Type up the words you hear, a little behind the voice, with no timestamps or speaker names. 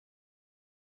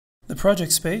The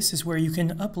project space is where you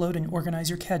can upload and organize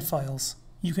your CAD files.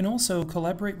 You can also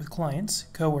collaborate with clients,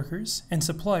 coworkers, and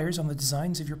suppliers on the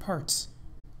designs of your parts.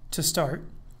 To start,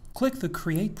 click the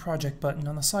Create Project button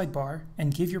on the sidebar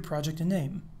and give your project a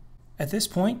name. At this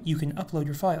point, you can upload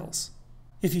your files.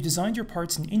 If you designed your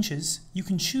parts in inches, you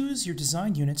can choose your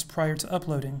design units prior to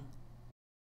uploading.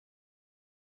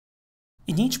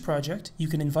 In each project, you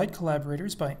can invite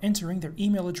collaborators by entering their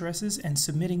email addresses and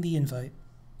submitting the invite.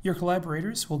 Your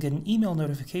collaborators will get an email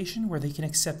notification where they can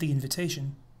accept the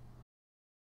invitation.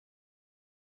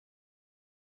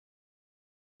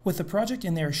 With the project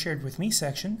in their Shared With Me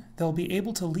section, they'll be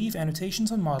able to leave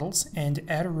annotations on models and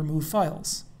add or remove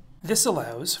files. This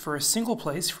allows for a single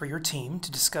place for your team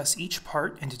to discuss each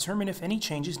part and determine if any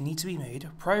changes need to be made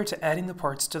prior to adding the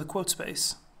parts to the quote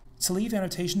space. To leave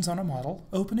annotations on a model,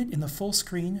 open it in the full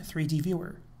screen 3D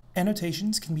viewer.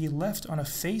 Annotations can be left on a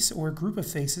face or a group of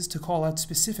faces to call out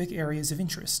specific areas of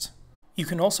interest. You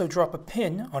can also drop a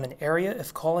pin on an area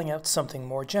if calling out something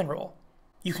more general.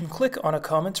 You can click on a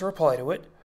comment to reply to it,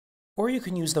 or you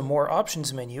can use the More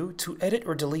Options menu to edit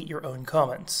or delete your own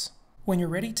comments. When you're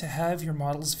ready to have your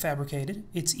models fabricated,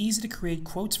 it's easy to create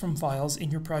quotes from files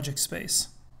in your project space.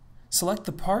 Select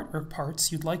the part or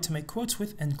parts you'd like to make quotes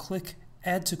with and click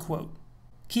Add to Quote.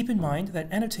 Keep in mind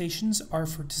that annotations are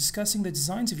for discussing the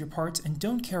designs of your parts and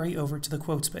don't carry over to the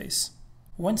quote space.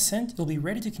 Once sent, you'll be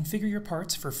ready to configure your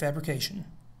parts for fabrication.